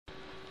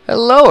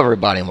Hello,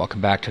 everybody, and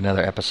welcome back to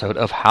another episode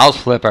of House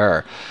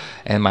Flipper.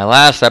 In my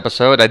last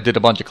episode, I did a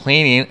bunch of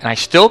cleaning, and I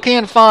still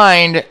can't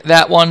find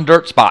that one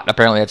dirt spot.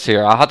 Apparently, it's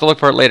here. I'll have to look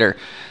for it later.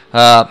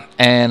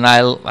 And I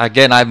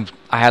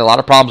had a lot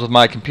of problems with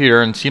my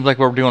computer, and it seems like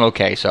we're doing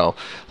okay. So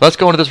let's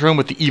go into this room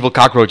with the evil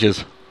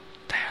cockroaches.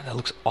 Damn, that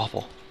looks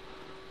awful.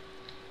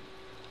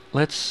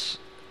 Let's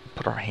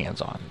put our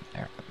hands on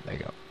there. There you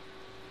go.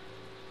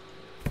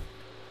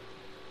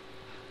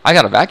 I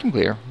got a vacuum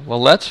cleaner. Well,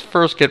 let's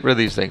first get rid of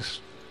these things.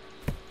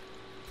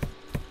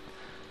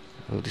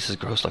 Oh, this is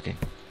gross looking.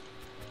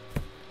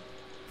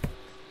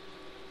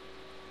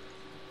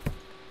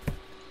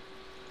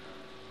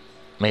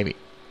 Maybe.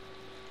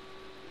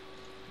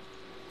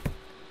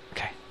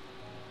 Okay.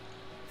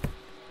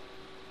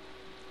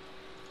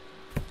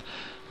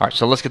 Alright,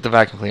 so let's get the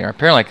vacuum cleaner.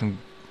 Apparently I can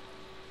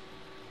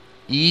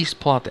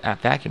pull out the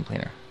vacuum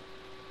cleaner.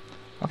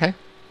 Okay.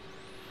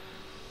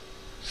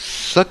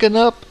 Sucking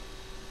up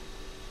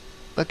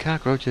the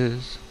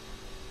cockroaches.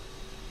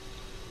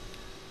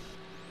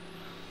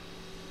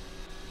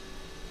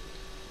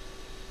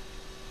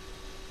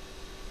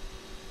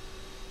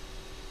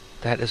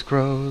 That is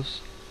gross.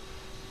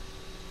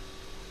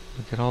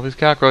 Look at all these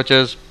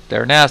cockroaches.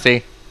 They're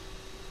nasty.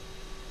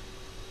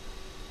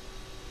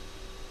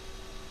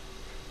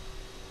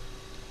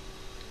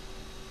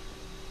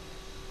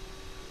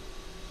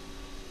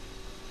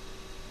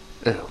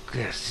 Oh,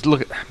 goodness.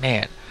 Look at,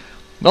 man.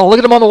 No, look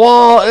at them on the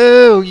wall.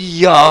 Oh,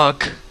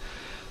 yuck.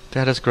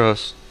 That is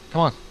gross.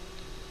 Come on.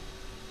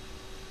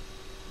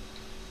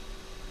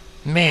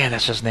 Man,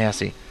 that's just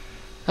nasty.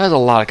 That's a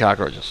lot of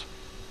cockroaches.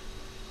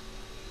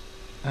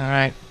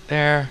 Alright,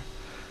 there.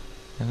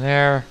 And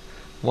there.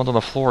 One's on the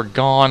floor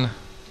gone.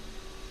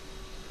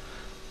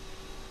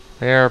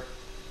 There.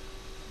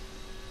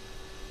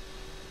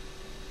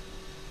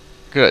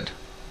 Good.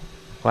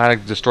 Glad I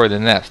destroyed the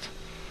nest.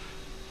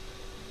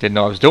 Didn't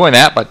know I was doing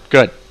that, but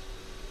good.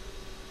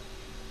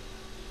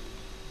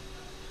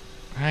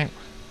 Alright.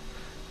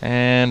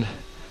 And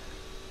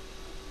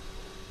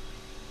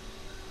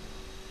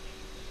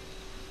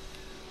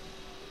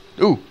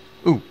ooh,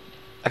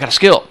 I got a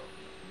skill.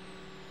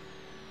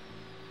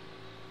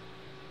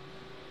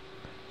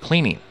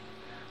 Cleaning.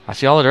 I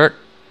see all the dirt.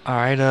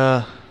 Alright,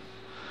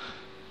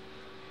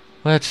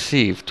 let's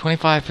see.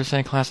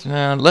 25% class.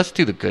 Let's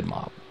do the good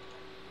mop.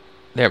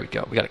 There we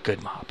go. We got a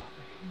good mop.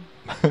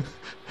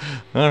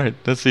 Alright,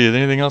 let's see. Is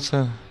there anything else?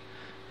 Any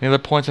other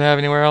points I have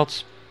anywhere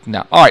else?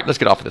 No. Alright, let's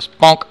get off of this.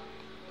 Bonk.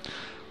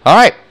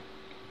 Alright.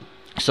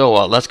 So,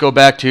 let's go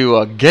back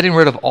to getting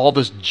rid of all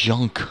this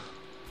junk.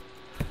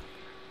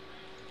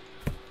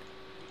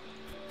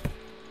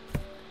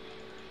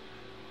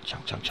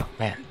 Chunk.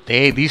 Man,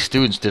 these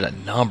students did a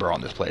number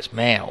on this place.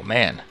 Man, oh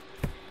man.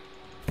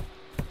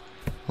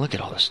 Look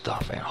at all this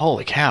stuff, man.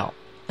 Holy cow.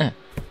 And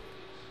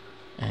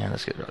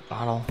let's get rid of the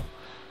bottle.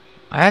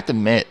 I have to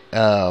admit,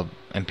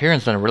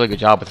 Empyrean's done a really good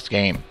job with this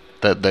game.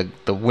 The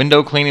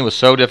window cleaning was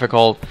so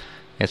difficult.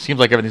 It seems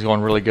like everything's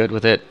going really good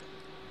with it.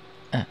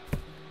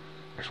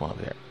 There's one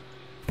over there.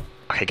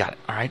 Okay, got it.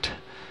 Alright.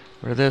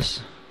 Rid of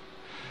this.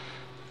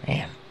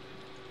 Man.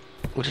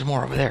 Which is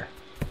more over there?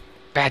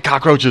 Bad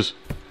cockroaches.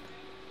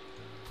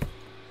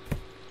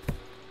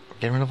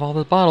 Getting rid of all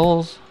the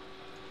bottles.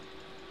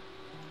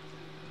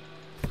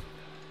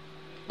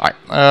 Alright,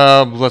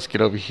 let's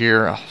get over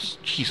here. Oh,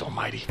 jeez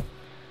almighty.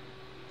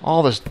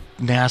 All this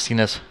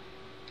nastiness.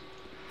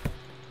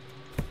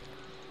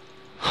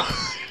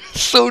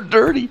 So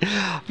dirty.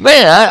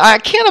 Man, I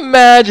can't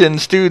imagine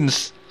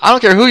students, I don't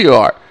care who you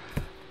are,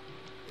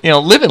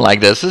 living like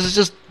this. This is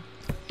just,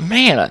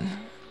 man,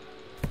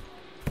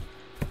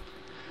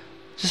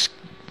 just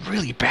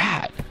really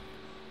bad.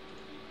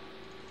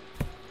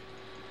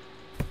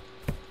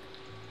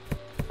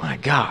 My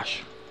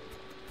gosh.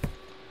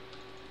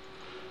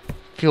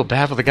 Feel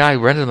bad for the guy who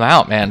rented them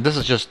out, man. This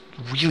is just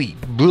really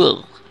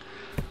bleh.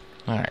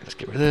 Alright, let's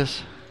get rid of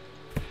this.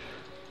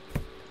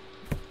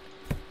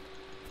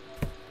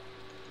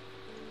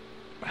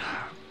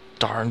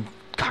 Darn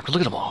cockroach,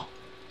 look at them all.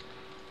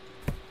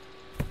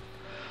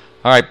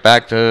 Alright,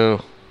 back to...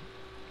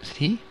 Is it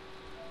he?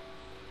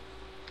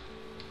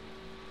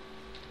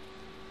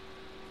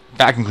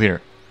 Vacuum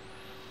cleaner.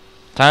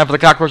 Time for the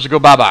cockroach to go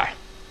bye-bye.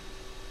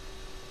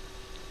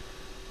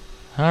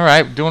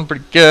 Alright, doing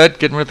pretty good.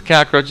 Getting rid of the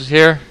cockroaches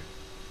here.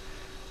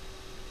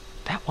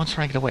 That one's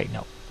trying to get away.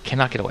 No,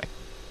 cannot get away.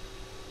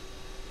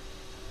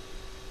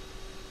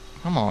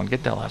 Come on,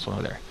 get that last one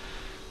over there.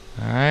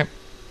 Alright.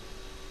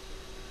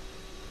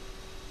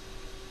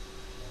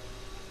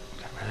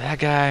 Got rid of that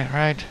guy,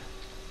 right?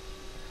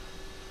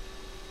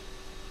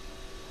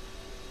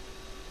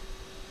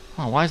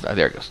 Oh, why is that?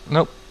 There it goes.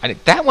 Nope.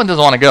 That one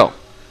doesn't want to go.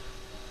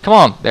 Come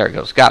on. There it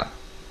goes. Got him.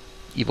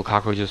 Evil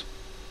cockroaches.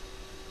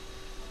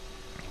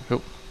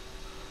 Oop.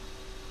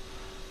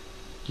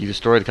 You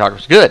destroyed the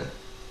cockroaches. Good.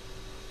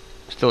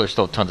 There's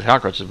still tons of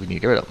cockroaches. We need to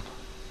get rid of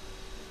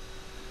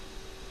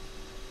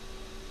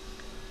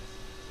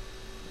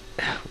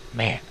them.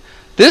 Man.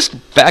 This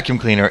vacuum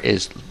cleaner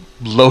is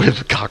loaded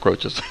with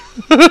cockroaches.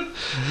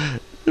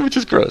 Which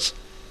is gross.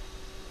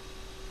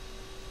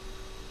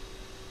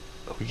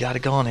 We got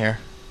it going here.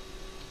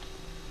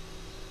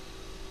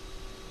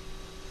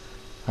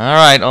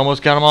 Alright,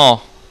 almost got them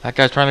all. That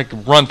guy's trying to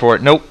make a run for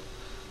it. Nope.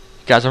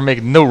 You guys are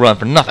making no run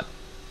for nothing.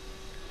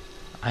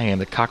 I am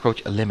the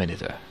cockroach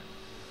eliminator.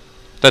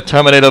 The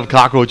Terminator of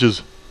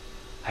cockroaches.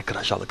 I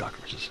crush all the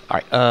cockroaches.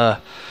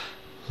 Alright,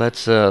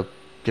 let's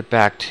get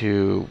back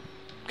to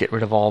get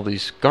rid of all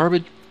these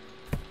garbage.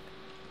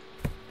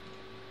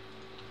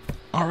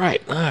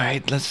 Alright,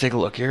 let's take a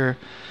look here.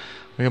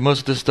 We have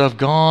most of this stuff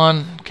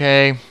gone.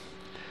 Okay.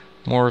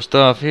 More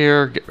stuff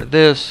here. Get rid of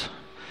this.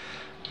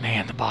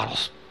 Man, the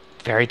bottles.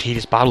 Very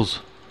tedious bottles.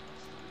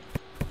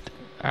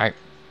 Alright.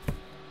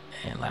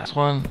 And last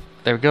one.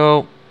 There we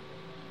go.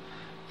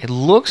 It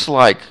looks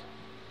like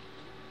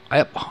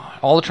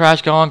all the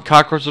trash gone.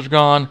 Cockroaches are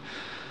gone.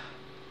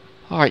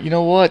 Alright, you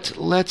know what?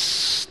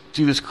 Let's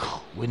do this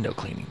window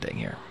cleaning thing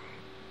here.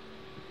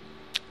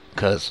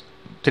 Because,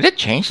 did it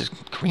change this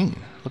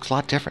green? Looks a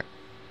lot different.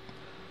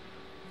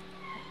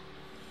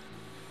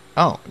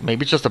 Oh,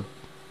 maybe it's just a...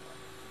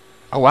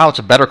 Oh, wow, it's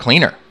a better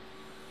cleaner.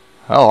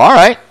 Oh,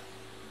 alright.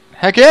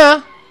 Heck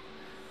yeah.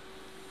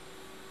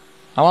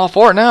 I'm all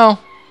for it now.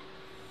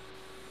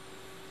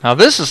 Now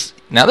this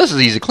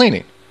is easy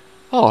cleaning.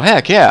 Oh,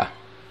 heck yeah.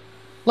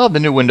 Love the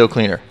new window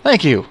cleaner.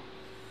 Thank you.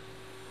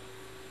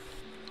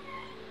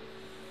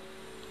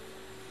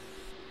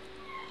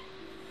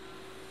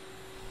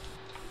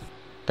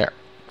 There.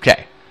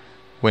 Okay.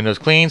 Windows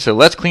clean, so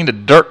let's clean the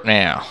dirt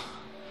now.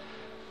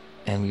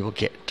 And we will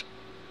get...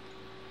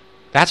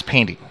 That's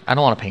painting. I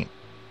don't want to paint.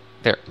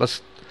 There,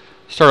 let's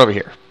start over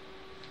here.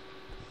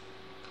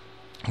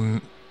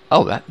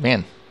 Oh, that,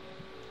 man.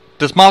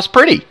 This mop's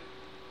pretty.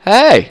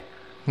 Hey,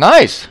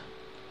 nice.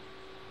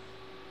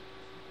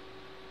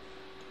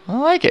 I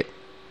like it.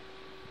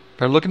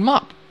 Better looking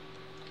mop.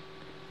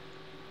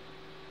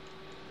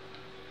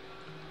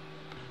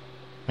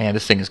 Man,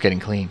 this thing is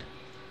getting clean.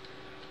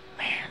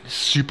 Man, this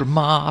super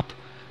mop.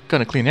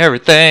 Gonna clean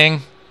everything.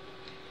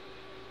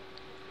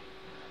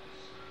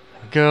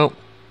 There we go.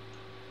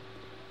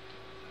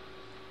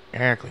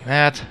 There, clean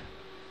that.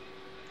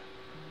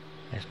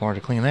 There's more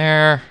to clean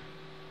there.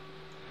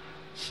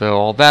 So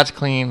all that's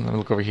clean. Let me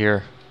look over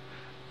here.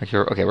 Make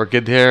sure. Okay, we're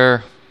good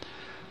there.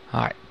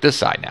 Alright, this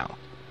side now.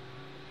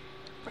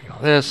 Bring all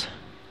this.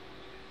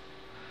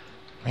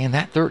 Man,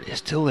 that dirt is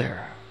still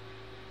there.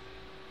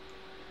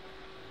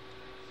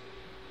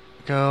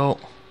 Go.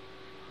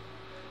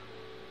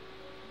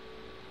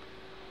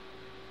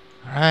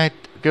 Alright,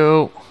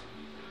 go.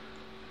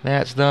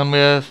 That's done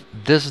with.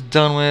 This is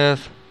done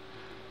with.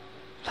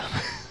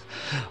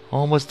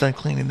 Almost done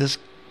cleaning this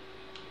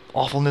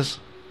awfulness.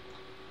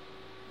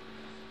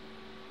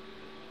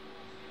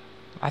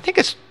 I think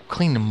it's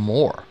cleaned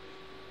more.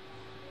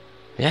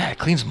 Yeah, it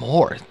cleans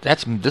more.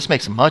 This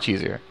makes it much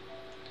easier.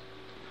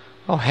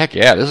 Oh heck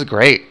yeah, this is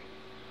great.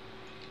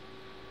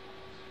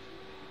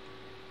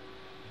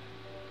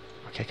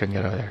 Okay, couldn't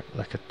get over there.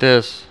 Look at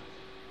this.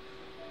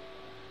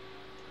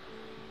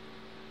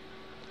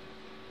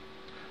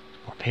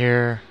 Up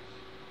here.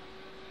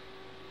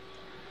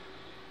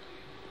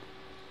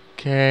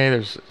 Okay,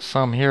 there's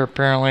some here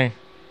apparently.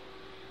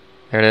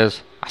 There it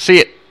is. I see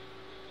it.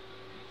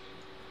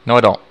 No,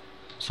 I don't.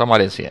 Some I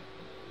didn't see it.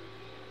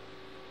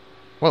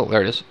 Whoa,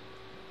 there it is.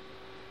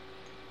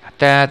 Got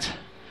that.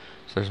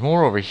 So there's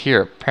more over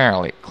here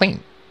apparently.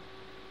 Clean.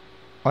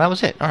 Well, that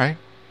was it. Alright.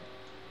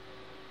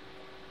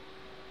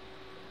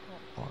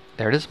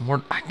 There it is.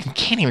 More. I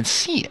can't even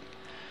see it.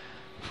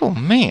 Oh,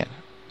 man.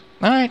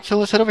 Alright, so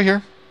let's head over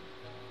here.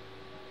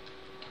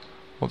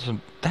 Well, there's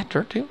that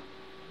dirt too?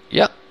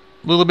 Yep.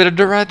 A little bit of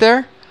dirt right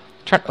there.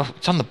 Oh,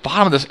 it's on the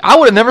bottom of this. I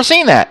would have never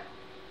seen that.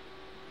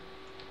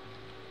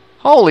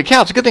 Holy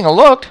cow, it's a good thing I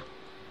looked.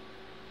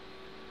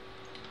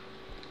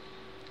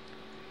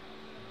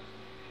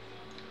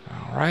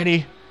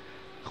 Alrighty.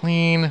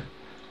 Clean.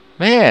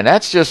 Man,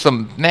 that's just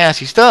some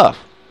nasty stuff.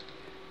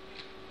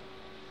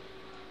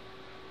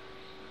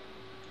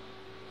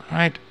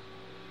 Alright.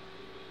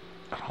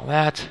 Got all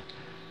that.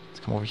 Let's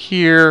come over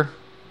here.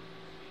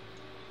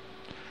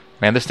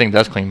 Man, this thing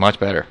does clean much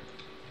better.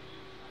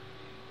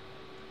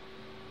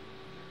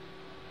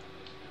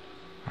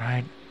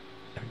 Alright.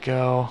 There we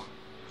go.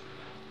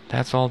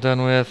 That's all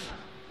done with.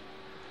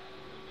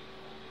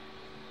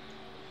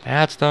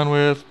 That's done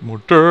with.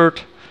 More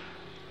dirt.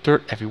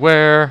 Dirt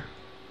everywhere.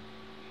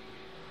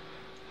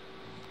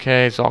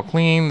 Okay, it's all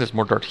clean. There's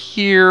more dirt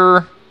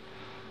here.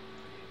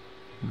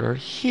 Dirt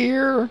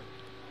here.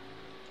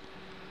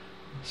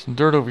 Some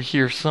dirt over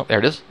here. There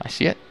it is. I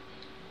see it.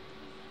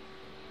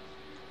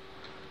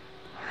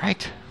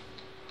 Alright.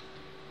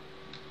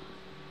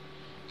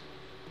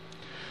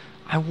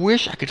 I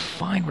wish I could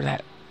find where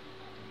that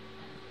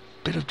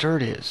bit of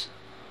dirt is.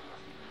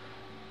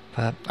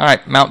 But,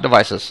 alright, mount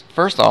devices.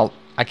 First of all,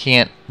 I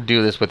can't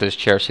do this with this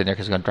chair sitting there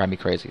because it's going to drive me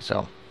crazy,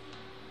 so.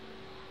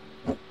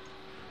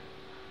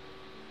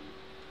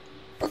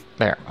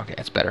 There, okay,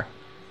 that's better.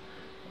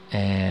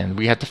 And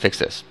we have to fix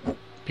this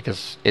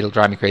because it'll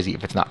drive me crazy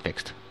if it's not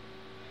fixed.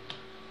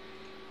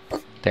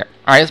 There.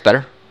 Alright, that's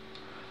better.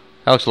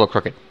 That looks a little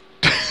crooked.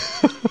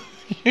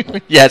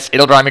 Yes,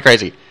 it'll drive me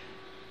crazy.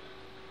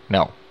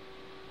 No.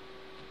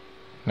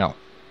 No.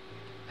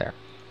 There.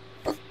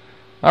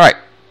 Alright.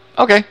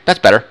 Okay, that's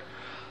better.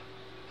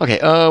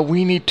 Okay,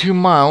 we need to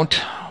mount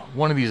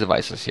one of these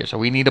devices here. So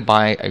we need to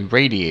buy a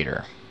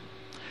radiator.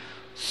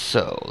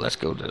 So let's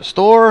go to the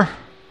store.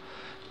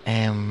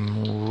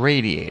 And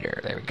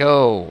radiator. There we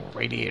go.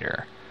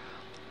 Radiator.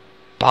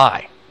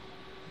 Buy.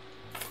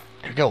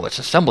 There we go. Let's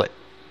assemble it.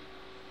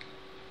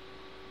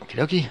 Okie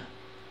dokie.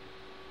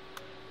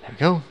 There we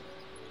go.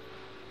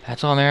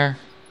 That's on there.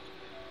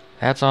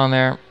 That's on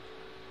there.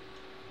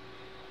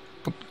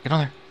 Oop, get on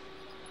there.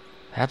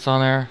 That's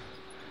on there.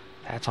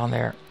 That's on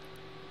there.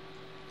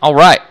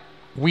 Alright.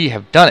 We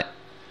have done it.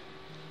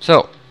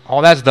 So,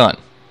 all that's done.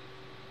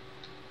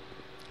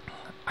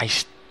 I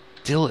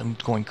still am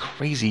going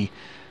crazy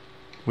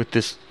with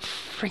this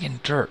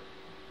friggin' dirt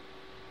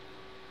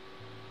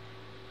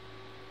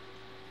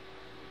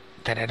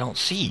that I don't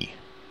see.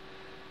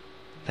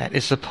 That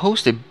is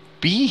supposed to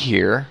be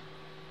here,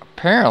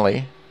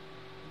 apparently.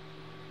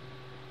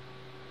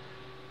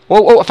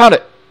 Whoa, whoa, I found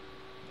it!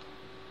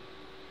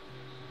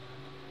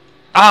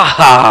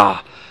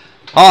 Aha!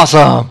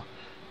 Awesome!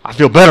 I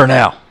feel better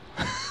now.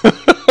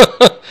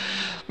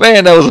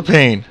 Man, that was a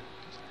pain.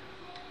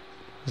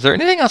 Is there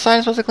anything outside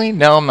I'm supposed to clean?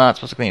 No, I'm not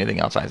supposed to clean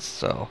anything outside.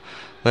 So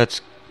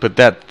let's put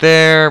that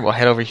there. We'll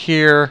head over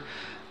here.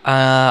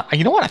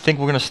 You know what? I think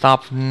we're going to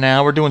stop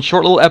now. We're doing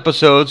short little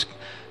episodes.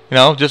 You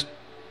know, just,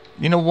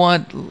 you know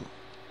what?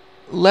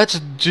 Let's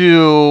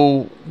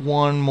do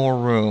one more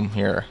room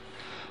here.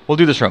 We'll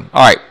do this room.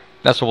 All right.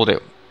 That's what we'll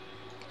do.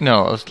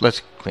 No,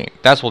 let's clean.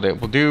 That's what we'll do.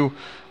 We'll do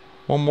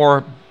one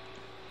more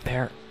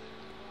there.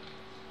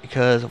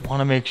 Because I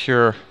want to make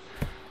sure.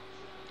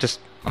 Just,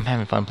 I'm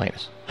having fun playing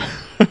this.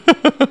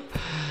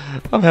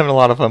 I'm having a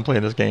lot of fun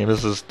playing this game.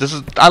 This is.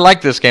 I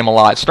like this game a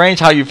lot. It's strange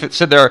how you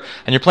sit there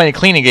and you're playing a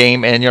cleaning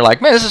game and you're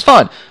like, man, this is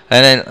fun.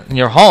 And then when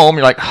you're home,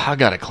 you're like, oh, I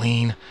gotta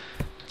clean.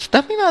 It's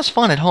definitely not as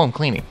fun at home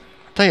cleaning.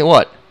 I'll tell you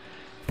what.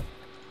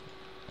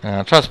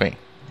 Trust me,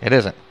 it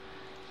isn't.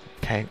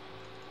 Okay.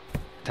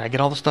 Did I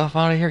get all the stuff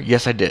out of here?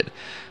 Yes, I did.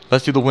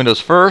 Let's do the windows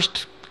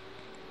first.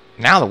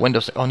 Now the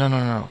windows. Oh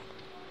no.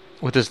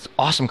 With this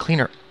awesome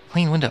clean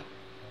window.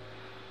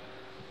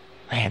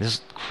 Man, this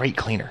is great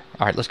cleaner.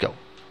 All right, let's go.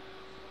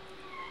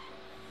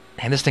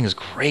 Man, this thing is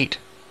great.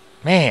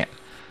 Man,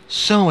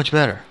 so much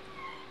better.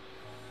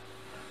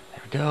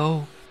 There we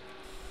go.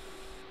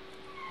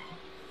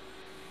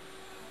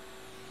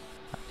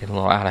 Getting a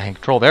little out of hand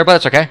control there, but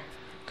it's okay.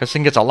 Because this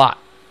thing gets a lot.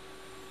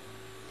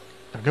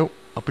 There we go.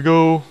 Up we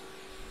go.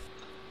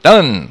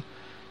 Done.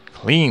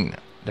 Clean.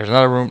 There's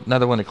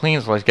another one to clean,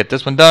 so let's get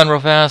this one done real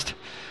fast.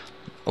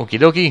 Okie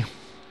dokie.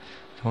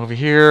 Come over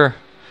here.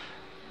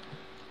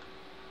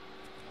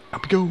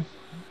 Up we go.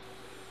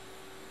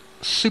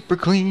 Super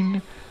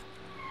clean.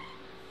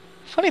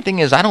 Funny thing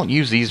is, I don't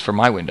use these for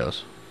my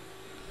windows.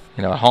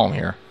 You know, at home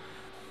here.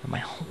 At my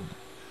home.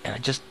 And I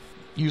just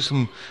use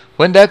some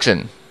Windex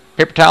and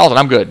paper towels and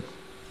I'm good.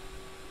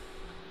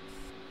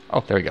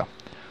 Oh, there we go.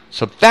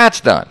 So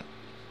that's done.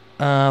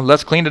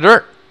 Let's clean the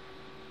dirt.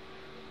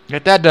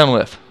 Get that done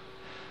with.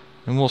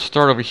 And we'll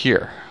start over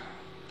here.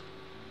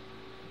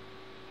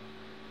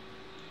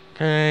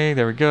 Okay,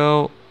 there we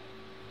go.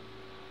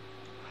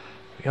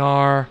 We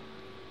are.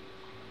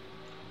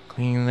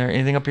 Clean there.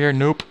 Anything up here?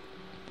 Nope.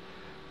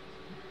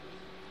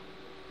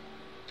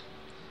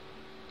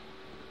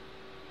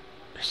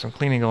 There's some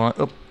cleaning going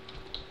on.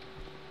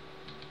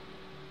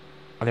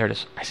 Oh, there it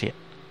is. I see it.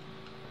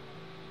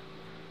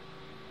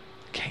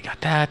 Okay,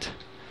 got that.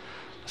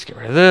 Let's get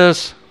rid of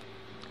this.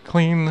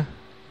 Clean.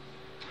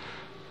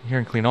 Here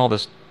and clean all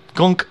this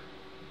gunk.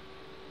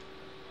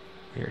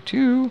 Here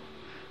too.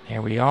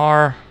 There we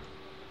are.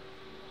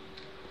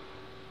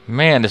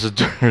 Man, this is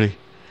dirty.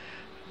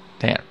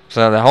 Damn.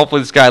 So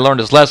hopefully this guy learned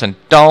his lesson.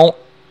 Don't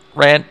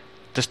rent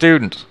to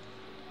students.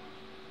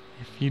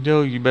 If you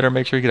do, you better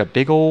make sure you get a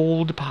big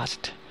old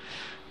deposit.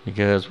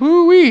 Because,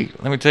 woo-wee,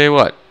 let me tell you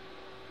what.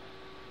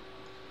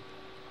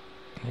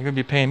 You're going to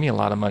be paying me a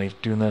lot of money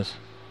for doing this.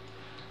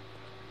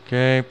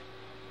 Okay.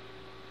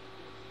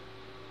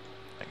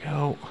 There we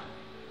go.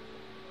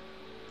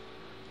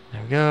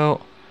 There we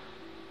go.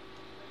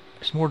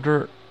 There's more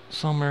dirt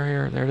somewhere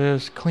here. There it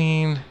is.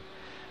 Clean.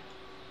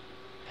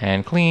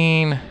 And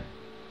clean.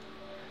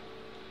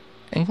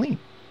 And clean.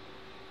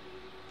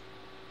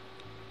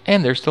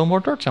 And there's still more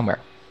dirt somewhere.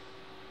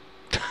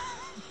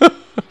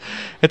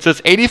 It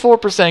says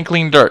 84%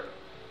 clean dirt.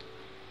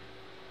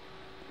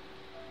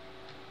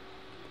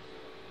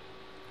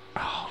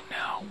 Oh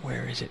no,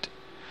 where is it?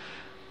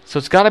 So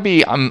it's got to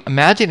be, I'm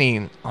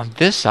imagining, on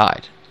this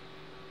side.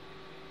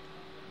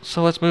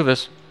 So let's move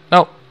this.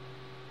 No.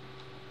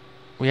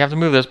 We have to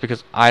move this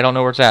because I don't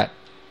know where it's at.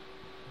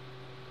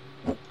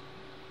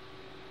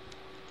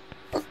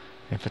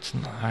 If it's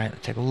not, alright,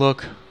 let's take a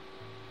look.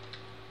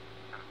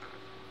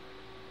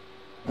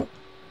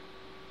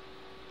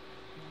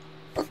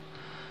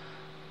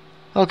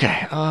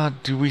 Okay,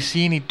 do we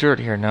see any dirt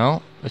here?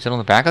 No. Is it on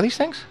the back of these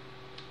things?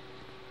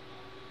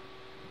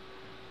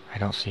 I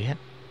don't see it.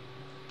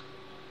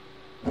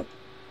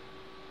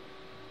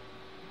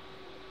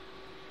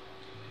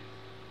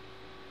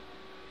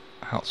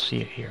 I don't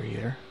see it here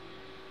either.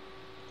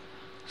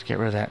 Let's get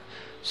rid of that.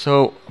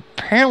 So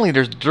apparently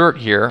there's dirt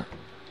here.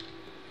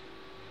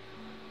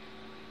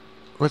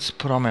 Let's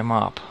put on my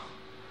mop.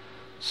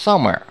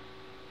 Somewhere.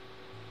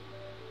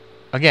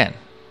 Again.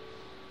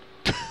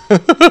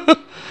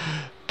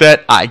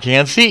 That I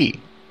can't see.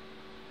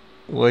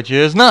 Which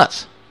is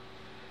nuts.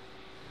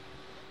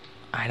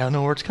 I don't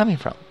know where it's coming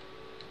from.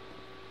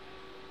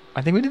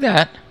 I think we did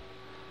that.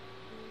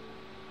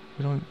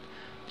 We don't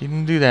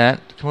didn't do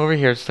that. Come over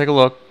here, let's take a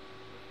look.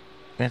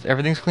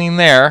 Everything's clean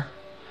there.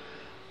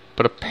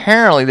 But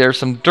apparently there's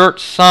some dirt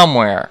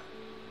somewhere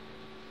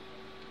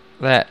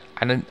that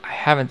I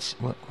haven't.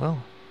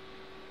 Well,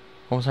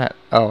 what was that?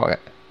 Oh, okay.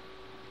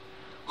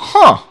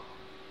 Huh.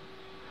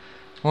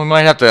 Well, we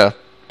might have to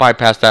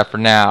bypass that for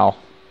now.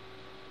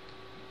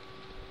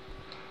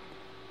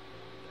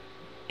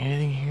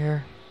 Anything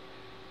here?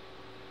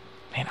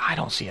 Man, I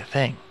don't see a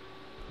thing.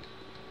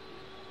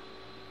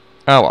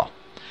 Oh well.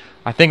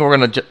 I think we're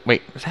gonna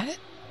wait. Is that it?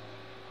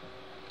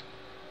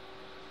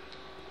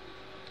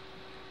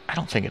 I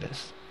don't think it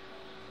is.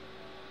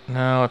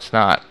 No, it's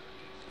not.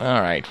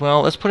 Alright,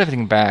 well, let's put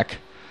everything back.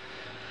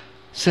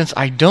 Since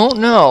I don't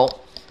know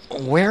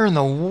where in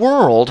the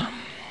world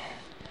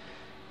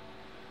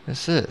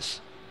this is.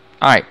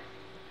 Alright.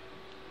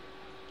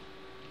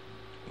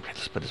 Okay,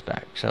 let's put this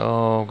back.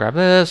 So, grab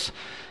this,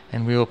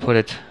 and we will put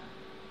it...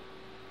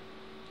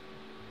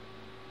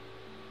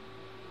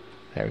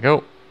 There we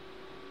go.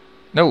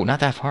 No, not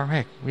that far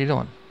back. What are you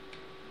doing?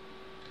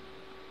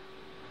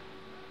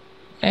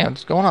 Man,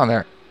 what's going on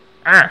there?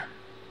 Ah!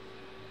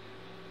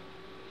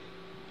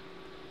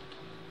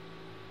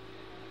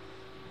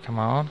 Come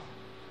on.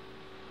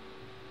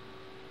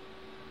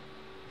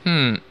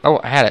 Oh,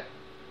 I had it.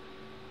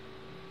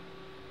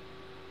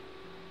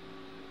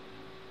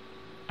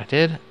 I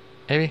did?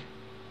 Maybe?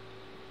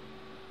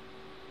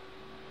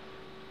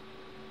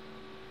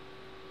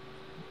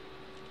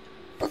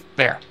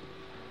 There.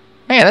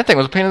 Man, that thing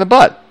was a pain in the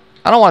butt.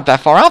 I don't want it that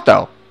far out,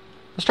 though.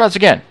 Let's try this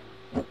again.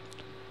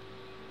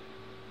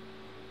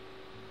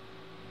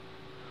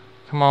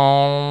 Come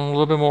on, a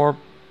little bit more.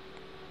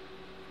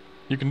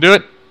 You can do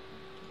it.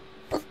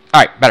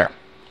 Alright, better.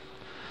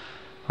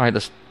 Alright,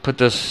 let's put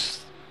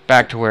this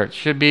back to where it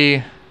should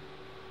be.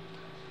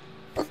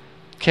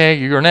 Okay,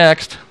 you're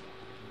next.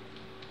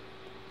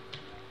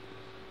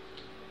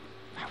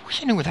 I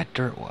wish I knew where that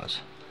dirt was.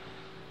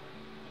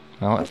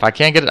 Well, if I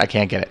can't get it, I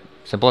can't get it.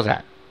 Simple as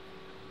that.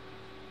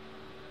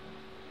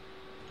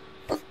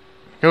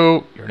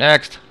 Go, you're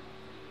next.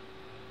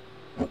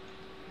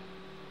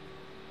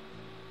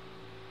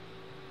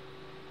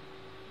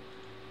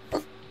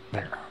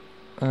 There.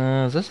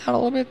 Is this out a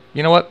little bit?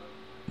 You know what?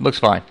 Looks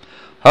fine.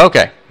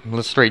 Okay,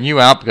 let's straighten you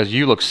out because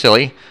you look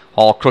silly.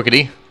 All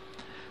crookedy.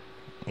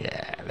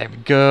 Yeah, there we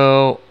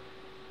go.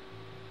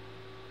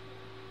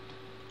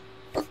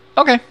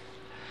 Okay.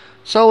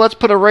 So let's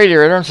put a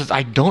radiator in since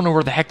I don't know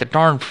where the heck the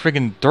darn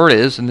friggin' dirt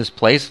is in this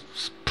place.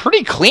 It's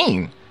pretty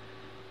clean.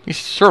 It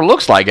sure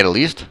looks like it at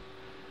least.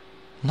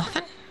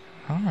 Nothing?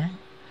 Alright.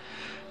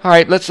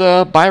 Alright, let's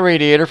buy a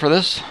radiator for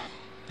this.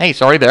 Hey,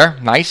 it's already there.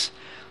 Nice.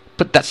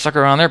 Put that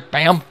sucker on there.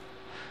 Bam.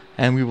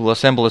 And we will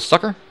assemble this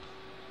sucker.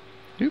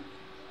 Doop.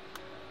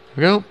 There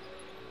we go.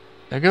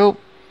 There we go.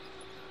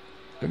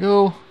 There we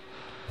go.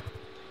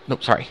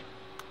 Nope, sorry.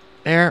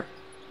 There.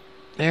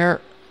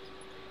 There.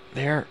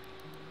 There.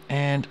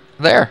 And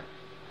there.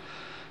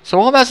 So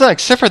all that's done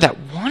except for that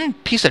one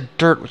piece of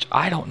dirt which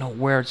I don't know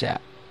where it's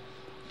at.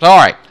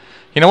 Alright.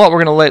 You know what?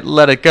 We're going to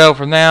let it go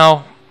for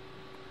now.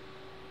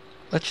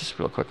 Let's just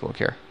real quick look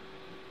here.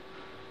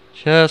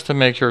 Just to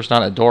make sure it's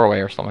not a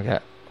doorway or something like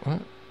that.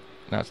 What?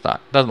 No, it's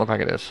not. Doesn't look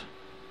like it is.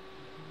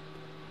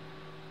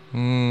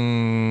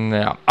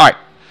 No. Alright.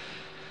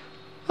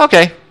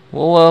 Okay.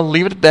 We'll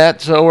leave it at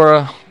that.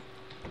 So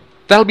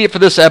that'll be it for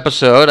this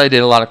episode. I did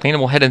a lot of cleaning.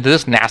 We'll head into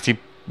this nasty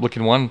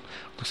looking one.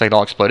 Looks like it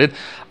all exploded.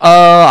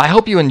 I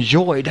hope you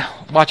enjoyed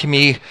watching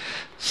me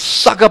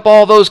suck up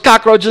all those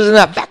cockroaches in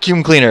that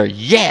vacuum cleaner.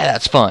 Yeah,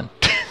 that's fun.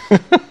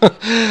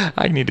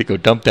 I need to go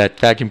dump that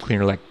vacuum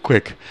cleaner like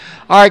quick.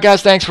 Alright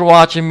guys, thanks for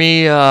watching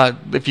me.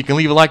 If you can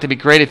leave a like, that'd be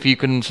great. If you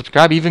can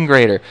subscribe, even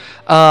greater.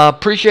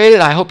 Appreciate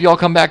it. I hope you all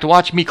come back to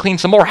watch me clean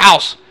some more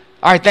house.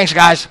 Alright, thanks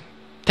guys.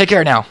 Take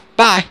care now.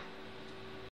 Bye.